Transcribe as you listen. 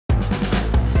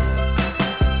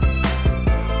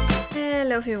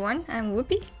Hello everyone, I'm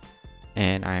Whoopi.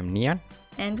 And I'm Neon.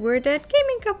 And we're that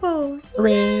gaming couple.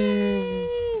 Hooray!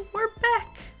 We're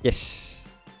back! Yes.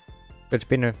 But it's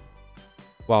been a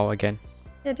while again.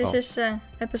 Yeah, this is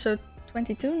episode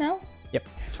 22 now. Yep,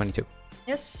 22.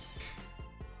 Yes.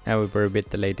 Now we were a bit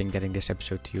delayed in getting this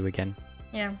episode to you again.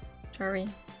 Yeah, sorry.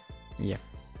 Yeah.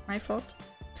 My fault.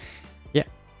 Yeah.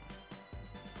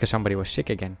 Because somebody was sick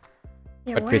again.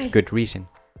 Yeah, but why? with good reason.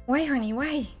 Why, honey?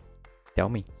 Why? Tell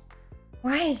me.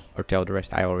 Why? Or tell the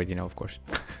rest. I already know, of course.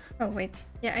 Oh, wait.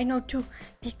 Yeah, I know too.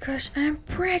 Because I'm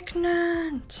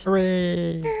pregnant!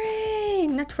 Hooray! Hooray!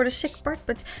 Not for the sick part,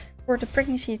 but for the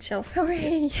pregnancy itself.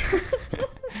 Hooray!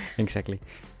 Exactly.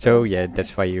 So yeah,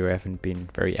 that's why you haven't been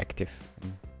very active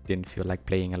and didn't feel like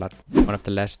playing a lot. One of the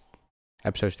last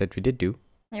episodes that we did do,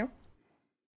 Yeah.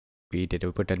 we did a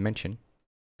Woodland Mansion,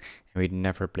 and we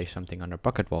never placed something on our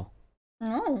bucket wall.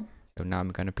 No. So now I'm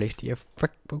gonna place the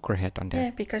evoker head on there.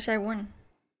 Yeah, because I won.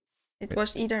 It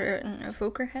was either an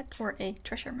evoker head or a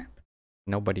treasure map.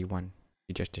 Nobody won.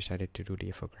 We just decided to do the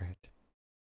evoker head.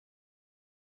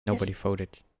 Nobody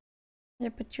voted. Yeah,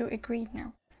 but you agreed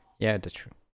now. Yeah, that's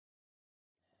true.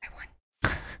 I won.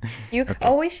 You Okay.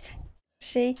 always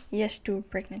say yes to a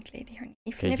pregnant lady, honey.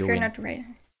 Even Okay, if you you're win. not right.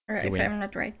 Or You if win. I'm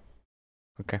not right.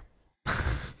 Okay.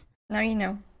 Now you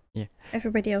know. Yeah.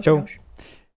 Everybody else So- knows.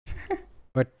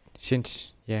 But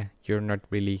since you're not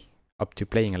really up to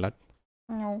playing a lot,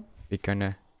 No. we're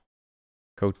gonna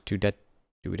go to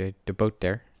the boat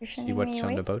there. You're See sending what's me on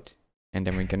away? the boat. And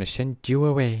then we're gonna send you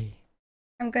away.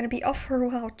 I'm gonna be off for a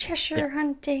while. Cheshire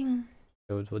hunting.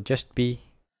 So it will just be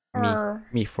Or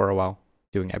me for a while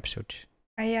doing episodes.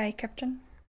 aye aye, Captain.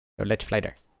 So let's fly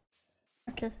there.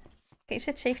 Okay. Okay, is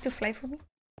it safe to fly for me?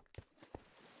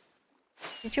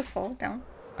 Did you fall down?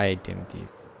 I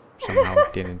somehow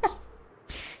didn't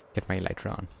get my lighter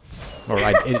on. Or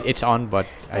it's on, but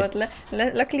But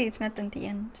luckily it's not in the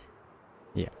end.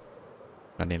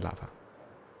 not in lava.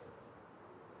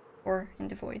 Or in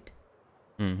the void.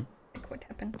 Mm-hmm. Like what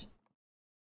happened.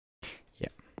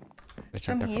 Let's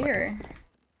So I'm not talk about it. here.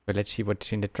 But let's see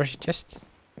what's in the treasure chest.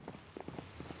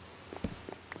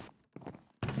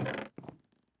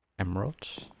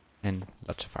 Emeralds and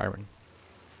lots of iron.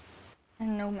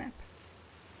 And no map.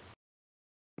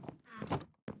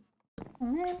 Oh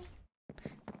man.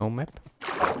 No map.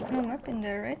 No map in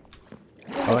there, right?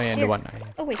 Oh, wait, yeah, here. the one I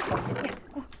have. Oh wait, yeah.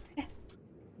 Oh, yeah.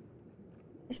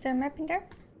 Is there a map in there?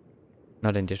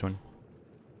 Not in this one.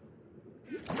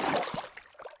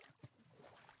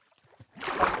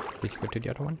 Did you go to the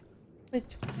other one?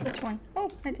 Which one? Oh,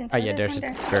 I didn't. Ah, see yeah, that there's one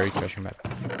a there. very treasure map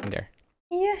in there.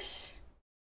 Yes.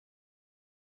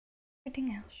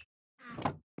 Everything else.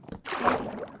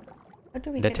 How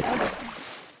do we That's get it. out of here?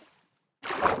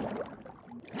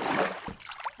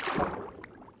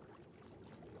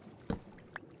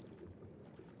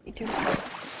 We do.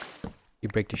 You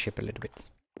break the ship a little bit.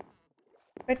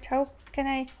 But how can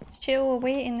I sail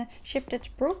away in a ship that's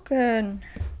broken?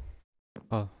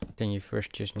 Well, then you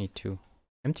first just need to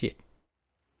empty it.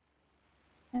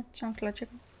 That sounds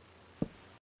logical.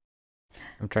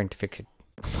 I'm trying to fix it.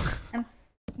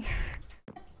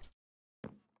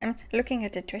 I'm looking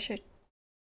at the treasure.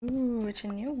 Ooh, it's a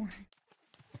new one.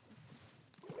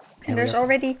 Yeah, And there's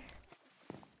already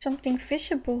something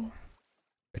visible.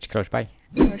 It's close by.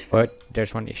 Oh, it's fine. But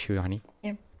there's one issue, honey.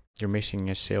 Yeah. You're missing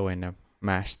a sail and a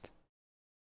mast.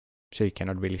 So you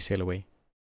cannot really sail away.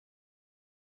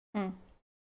 Hmm.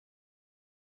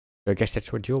 So I guess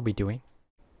that's what you'll be doing.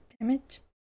 Damn it.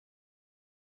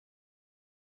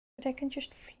 But I can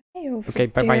just fly over Okay,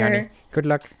 bye-bye, honey. there. Good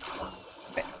luck.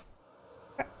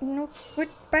 No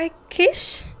goodbye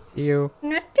kiss? See you.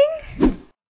 Nothing?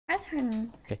 Hi, honey.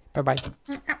 Okay, bye-bye.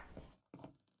 Ow.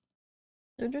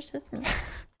 You just hit me.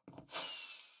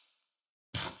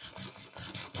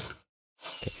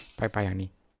 Okay, bye-bye, honey.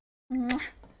 Mwah.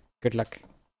 Good luck.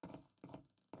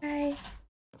 Bye.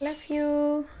 Love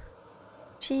you.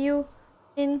 See you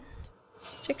in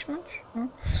 6 months.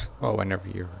 No? Well, whenever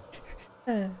you're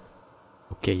Uh,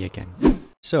 okay again.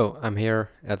 So I'm here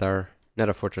at our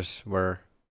nether fortress where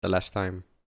the last time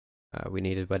we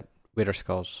needed wither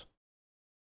skulls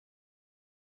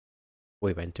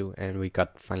we went to, and we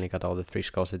finally got all the 3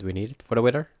 skulls that we needed for the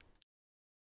wither.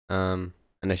 And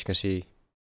as you can see,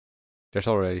 there's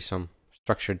already some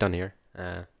structure done here.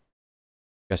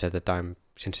 Because at the time,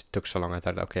 since it took so long, I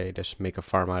thought, okay, just make a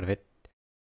farm out of it.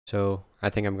 So I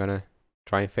think I'm gonna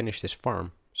try and finish this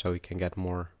farm so we can get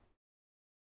more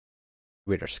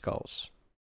wither skulls.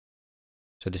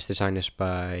 So this design is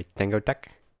by Tango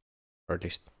Tech, or at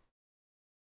least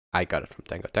I got it from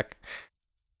Tango Tech.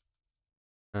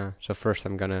 So first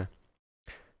I'm gonna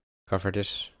cover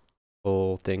this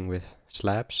whole thing with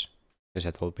slabs. Is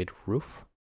that whole bit roof,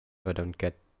 so I don't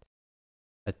get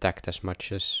attacked as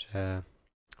much as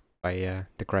by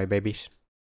the crybabies.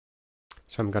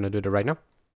 So I'm gonna do that right now,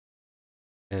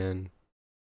 and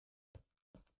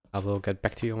I will get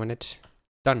back to you when it's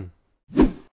done.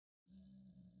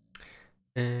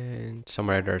 And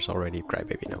somewhere there's already a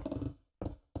crybaby now.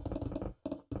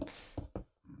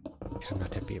 I'm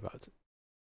not happy about.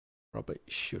 Probably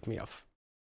shoot me off.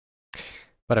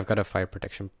 But I've got a fire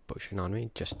protection potion on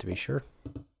me, just to be sure.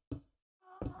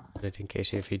 But in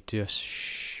case if he does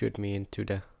shoot me into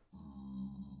the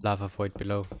lava void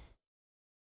below,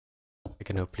 I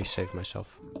can hopefully save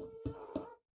myself.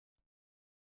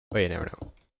 But you never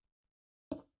know.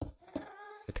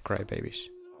 With the crybabies.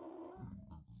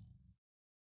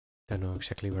 Don't know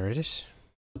exactly where it is.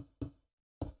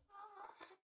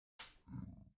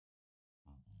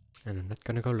 And I'm not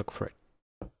gonna go look for it.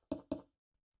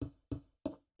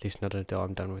 At least not until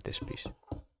I'm done with this piece.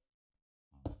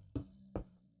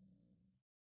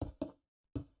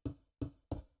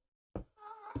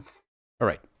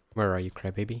 Alright, where are you,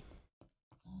 crybaby?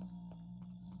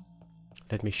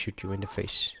 Let me shoot you in the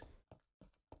face.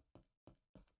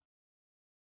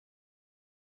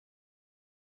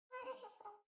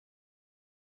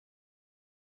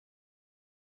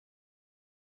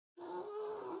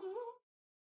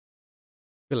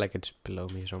 I feel like it's below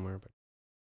me somewhere, but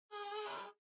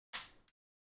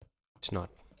it's not.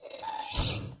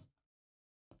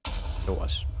 It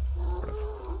was. Sort of.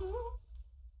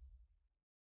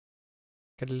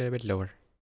 Get a little bit lower.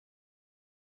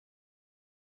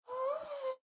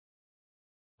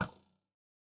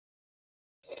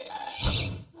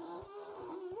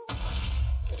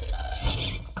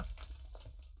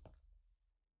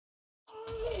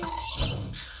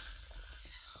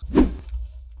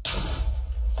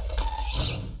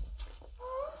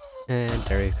 And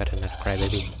there you got another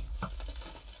crybaby.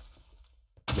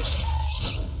 Missed.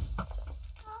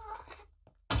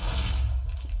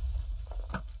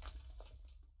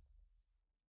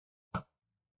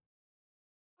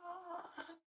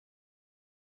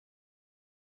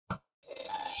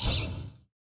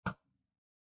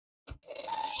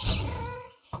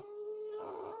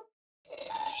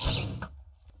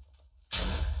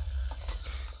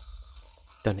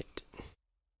 Done it.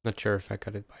 Not sure if I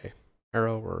got it by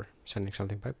arrow or sending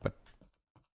something back, but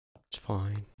it's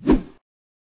fine.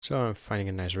 So I'm finding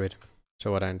a nice rhythm.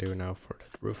 So what I do now for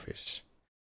that roof is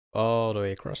all the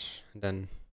way across, and then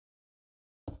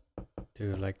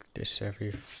do like this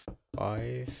every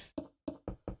 5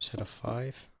 set of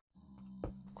 5.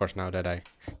 Of course, now that I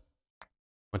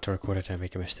want to record it, I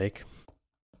make a mistake.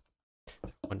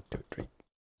 1, 2, 3.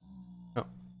 Oh,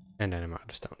 and then I'm out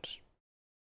of stones.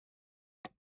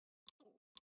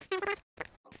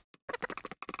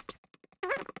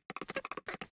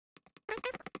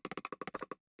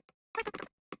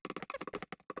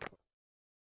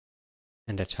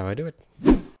 And that's how I do it.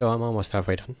 So I'm almost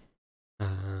halfway done.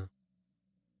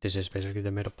 This is basically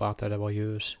the middle path that I will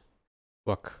use.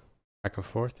 Walk back and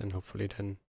forth, and hopefully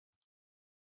then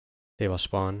they will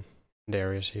spawn in the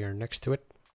areas here next to it.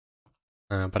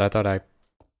 But I thought I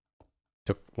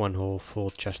took one whole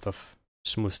full chest of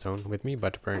smooth stone with me,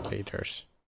 but apparently there's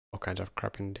all kinds of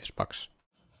crap in this box.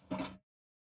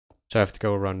 So I have to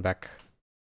go run back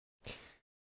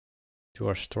to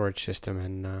our storage system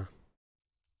and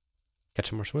get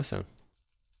some more smooth stone.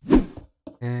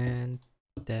 And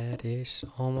that is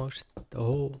almost the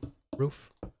whole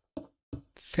roof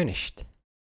finished.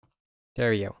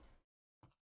 There you go.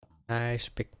 Nice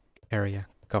big area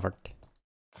covered.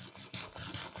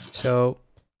 So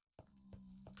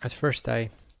at first I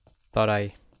thought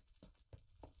I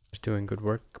was doing good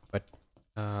work, but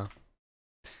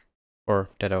or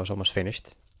that I was almost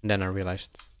finished. And then I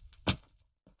realized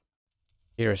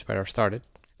here is where I started.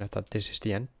 And I thought this is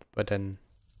the end, but then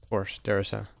of course there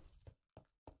is a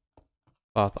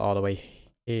path all the way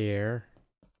here.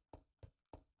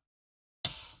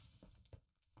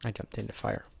 I jumped in the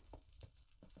fire.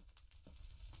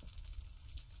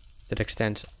 That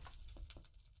extends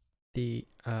the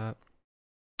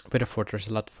Wither Fortress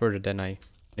a lot further than I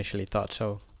initially thought,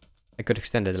 so I could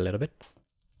extend it a little bit.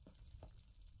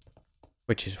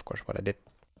 Which is of course what I did.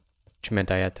 Which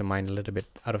meant I had to mine a little bit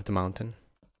out of the mountain,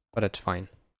 but that's fine.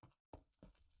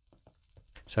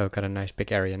 So I've got a nice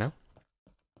big area now.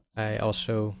 I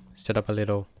also set up a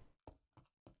little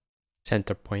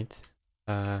center point.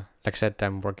 Like I said,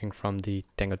 I'm working from the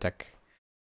Tangotech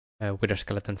Wither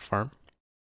Skeleton farm,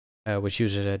 which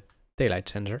uses a daylight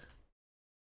sensor.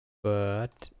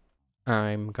 But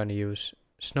I'm gonna use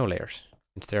snow layers,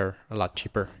 since they're a lot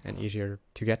cheaper and easier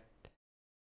to get.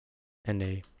 And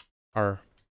they are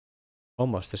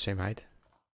almost the same height.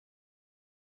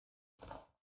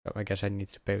 So I guess I need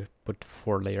to put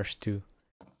 4 layers to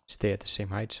stay at the same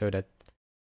height so that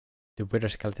the wither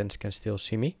skeletons can still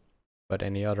see me, but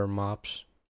any other mobs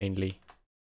mainly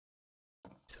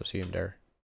still see them there.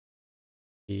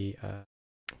 The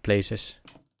places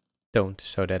don't,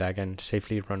 so that I can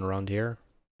safely run around here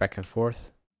back and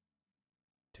forth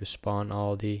to spawn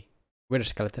all the wither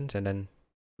skeletons and then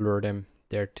lure them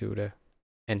there to the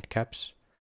end caps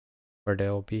where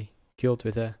they'll be killed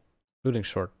with a looting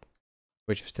sword,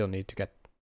 which I still need to get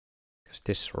because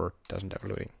this sword doesn't have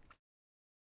looting.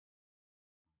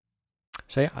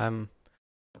 So yeah, I'm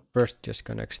first just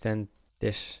gonna extend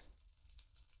this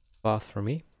path for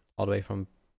me all the way from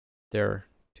there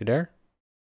to there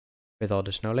with all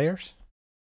the snow layers,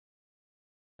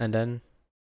 and then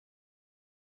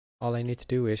all I need to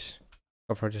do is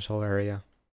cover this whole area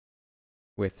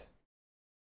with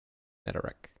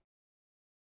netherrack.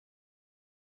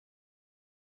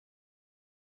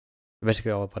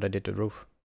 Basically all what I did to the roof,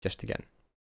 just again.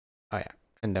 Oh yeah,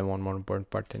 and then one more important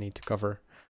part, I need to cover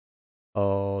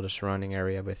all the surrounding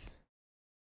area with,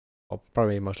 well,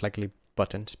 probably most likely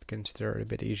buttons, because they're a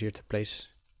bit easier to place.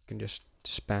 You can just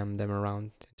spam them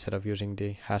around instead of using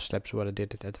the half slabs what I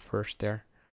did at the first there.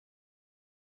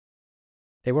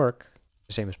 They work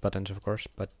the same as buttons, of course,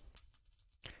 but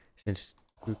since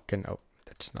you can, oh,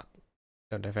 that's not,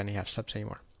 don't have any half slabs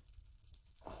anymore.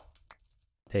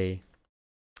 They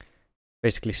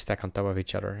basically stack on top of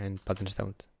each other and buttons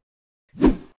don't.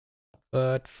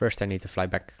 But first I need to fly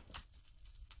back,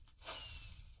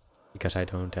 because I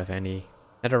don't have any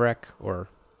netherrack or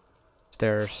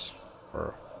stairs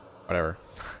or whatever.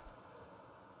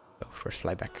 So first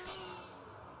fly back.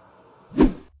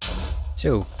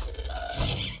 So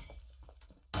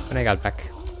when I got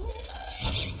back,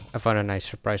 I found a nice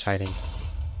surprise hiding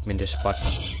in this spot,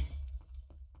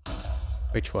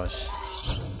 which was,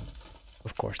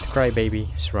 of course, the crybaby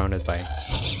surrounded by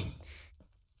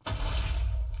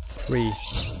 3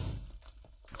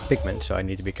 pigmen, so I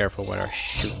need to be careful when I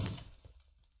shoot.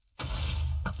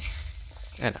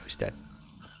 And now he's dead.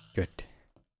 Good.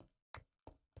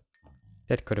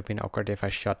 That could have been awkward if I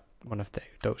shot one of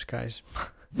those guys.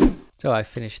 So I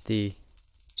finished the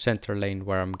center lane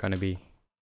where I'm gonna be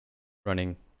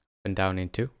running up and down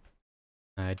into.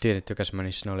 I didn't took as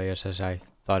many snow layers as I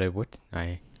thought it would.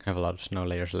 I have a lot of snow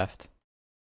layers left,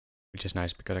 which is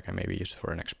nice because I can maybe use it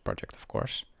for a next project, of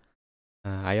course.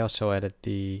 I also added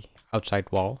the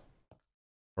outside wall,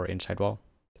 or inside wall,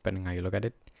 depending how you look at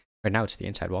it. Right now it's the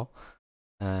inside wall,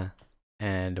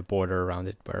 and the border around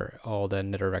it where all the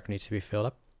netherrack needs to be filled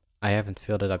up. I haven't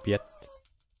filled it up yet,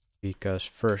 because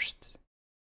first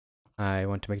I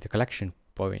want to make the collection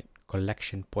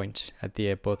points at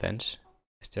the both ends,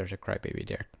 as there's a crybaby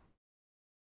there.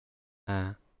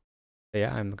 So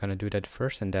yeah, I'm gonna do that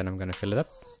first, and then I'm gonna fill it up,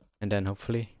 and then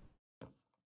hopefully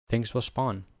things will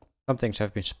spawn. Some things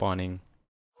have been spawning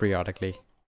periodically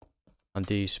on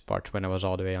these parts when I was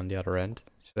all the way on the other end,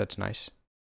 so that's nice.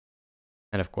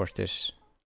 And of course this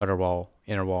other wall,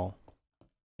 inner wall,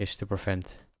 is to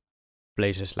prevent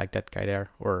places like that guy there,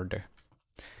 or the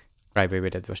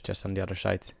crybaby that was just on the other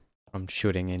side, from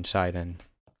shooting inside and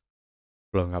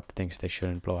blowing up things they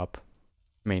shouldn't blow up.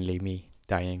 Mainly me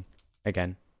dying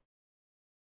again.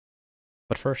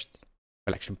 But first,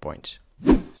 collection points.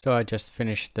 So I just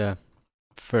finished the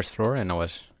first floor and I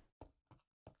was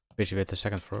busy with the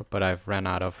second floor, but I've ran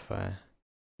out of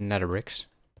nether bricks.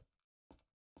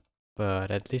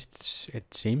 But at least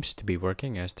it seems to be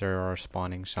working, as there are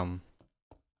spawning some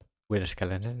wither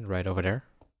skeleton right over there.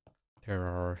 There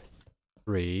are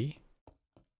 3.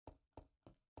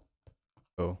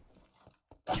 Oh.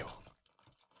 Kill.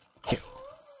 Kill.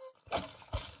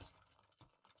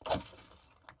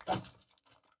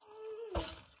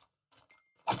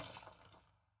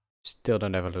 Still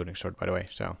don't have a looting sword, by the way,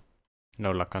 so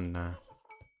no luck on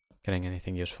getting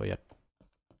anything useful yet.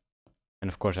 And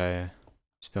of course I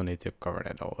still need to cover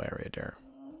that whole area there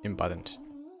in buttons.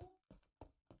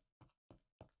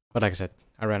 But like I said,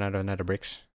 I ran out of nether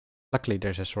bricks. Luckily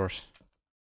there's a source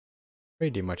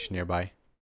pretty much nearby,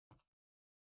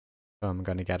 so I'm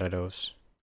gonna gather those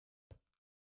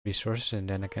resources and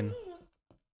then I can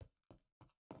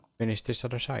finish this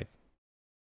other side.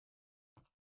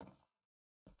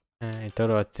 In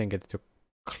total I think it took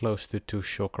close to 2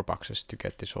 shulker boxes to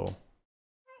get this whole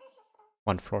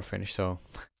 1 floor finished, so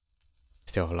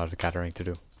still a lot of gathering to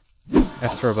do.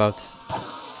 After about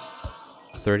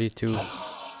 32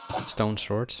 stone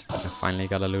swords, I finally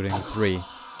got a looting 3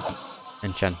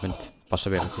 enchantment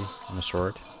possibility on a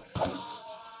sword.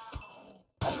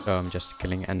 So I'm just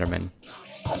killing endermen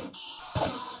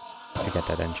to get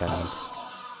that enchantment.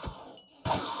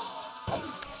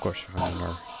 Of course, we're on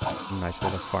our nice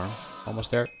little farm.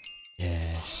 Almost there.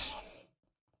 Yes.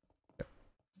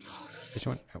 This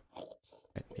one? Oh.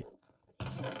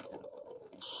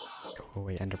 Go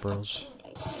away, ender pearls.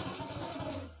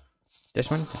 This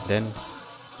one, and then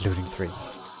looting 3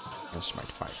 and smite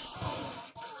 5.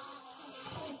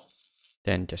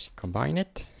 Then just combine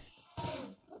it.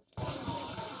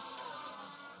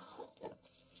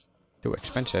 Too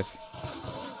expensive.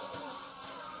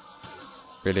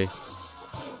 Really?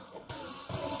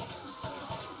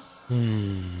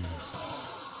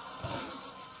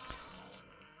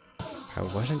 I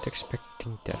wasn't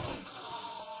expecting that.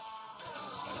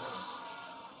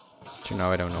 So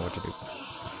now I don't know what to do.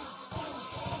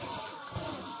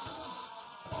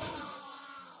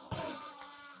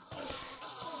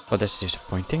 But that's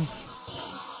disappointing.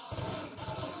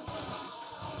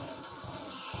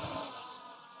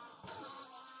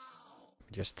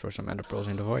 Just throw some ender pearls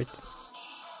in the void.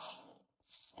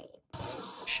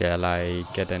 Shall I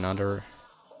get another?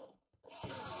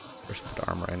 First put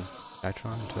armor in later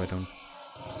on so I don't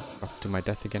drop to my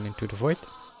death again into the void.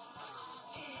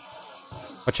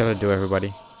 What shall I do,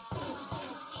 everybody?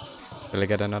 Will I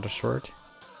get another sword?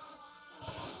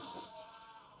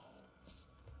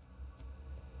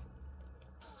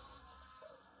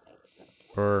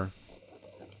 Or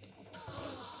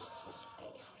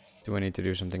do I need to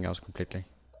do something else completely?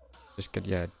 Just get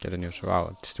a new sword.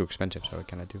 Wow, it's too expensive, so what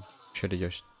can I do? Should have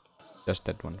just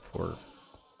that one for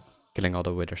killing all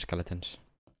the wither skeletons.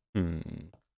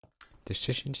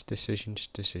 Decisions.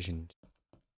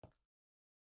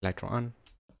 Light on.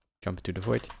 Jump into the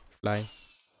void. Fly.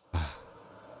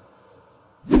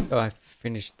 So I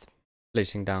finished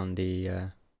placing down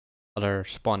the other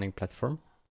spawning platform.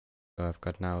 So I've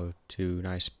got now 2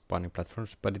 nice spawning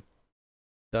platforms, but it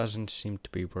doesn't seem to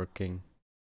be working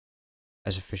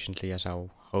as efficiently as I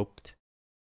hoped.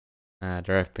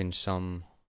 There have been some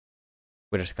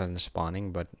wither skeletons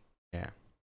spawning, but yeah,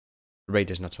 the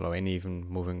rate is not so low, and even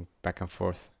moving back and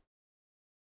forth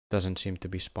doesn't seem to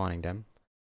be spawning them.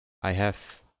 I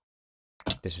have...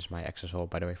 This is my access hole,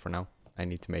 by the way, for now. I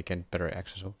need to make a better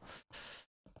access hole.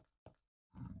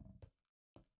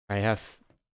 I have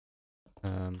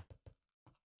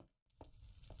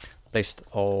placed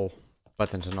all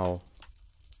buttons and all.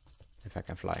 If I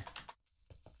can fly.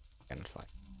 I cannot fly.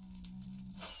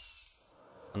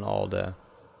 On all the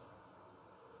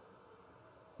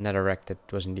netherrack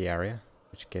that was in the area,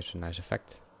 which gives a nice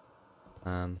effect.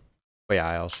 But yeah,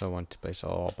 I also want to place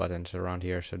all buttons around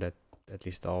here so that at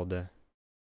least all the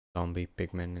zombie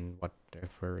pigmen and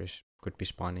whatever could be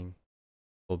spawning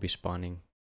will be spawning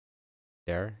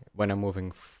there when I'm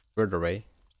moving further away.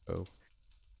 So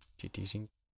GT zoom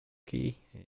key.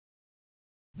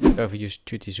 So if you use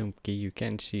GT zoom key, you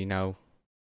can see now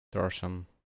there are some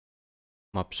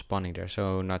mobs spawning there.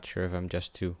 So not sure if I'm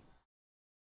just too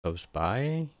close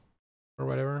by or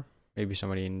whatever. Maybe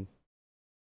somebody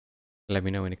let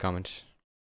me know in the comments.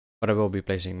 But I will be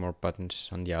placing more buttons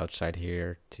on the outside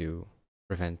here to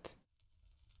prevent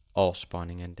all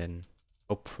spawning, and then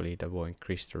hopefully that will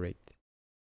increase the rate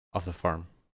of the farm.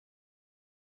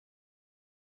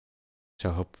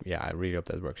 So I really hope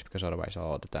that works, because otherwise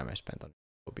all the time I spent on it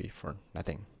will be for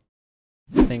nothing.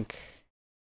 I think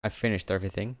I finished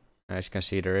everything. As you can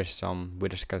see, there is some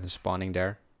wither skeletons spawning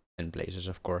there, and blazes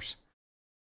of course.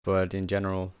 But in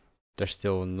general, there's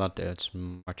still not as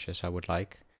much as I would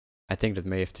like. I think that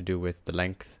may have to do with the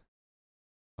length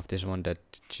of this one,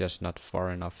 that's just not far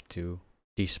enough to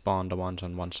despawn the ones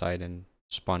on one side and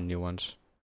spawn new ones.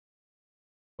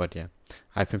 But yeah,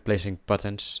 I've been placing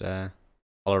buttons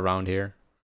all around here.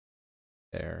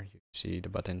 There, you see the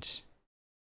buttons.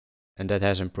 And that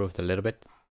has improved a little bit.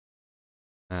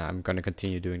 I'm gonna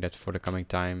continue doing that for the coming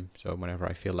time. So whenever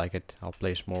I feel like it, I'll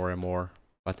place more and more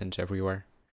buttons everywhere.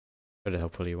 So that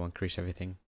hopefully will increase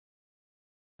everything.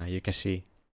 You can see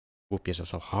Whoopi is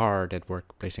also hard at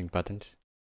work placing buttons.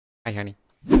 Hi honey.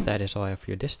 That is all I have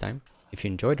for you this time. If you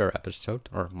enjoyed our episode,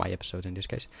 or my episode in this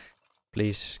case,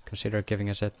 please consider giving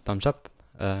us a thumbs up.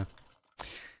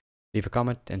 Leave a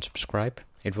comment and subscribe.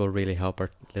 It will really help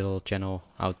our little channel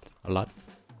out a lot.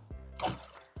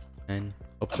 And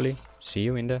hopefully see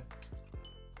you in the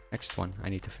next one. I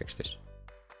need to fix this.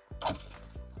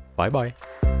 Bye bye.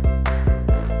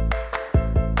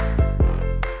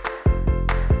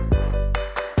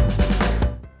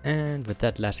 And with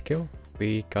that last kill,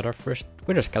 we got our first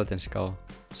wither skeleton skull.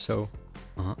 So,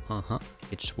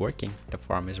 it's working. The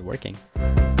farm is working.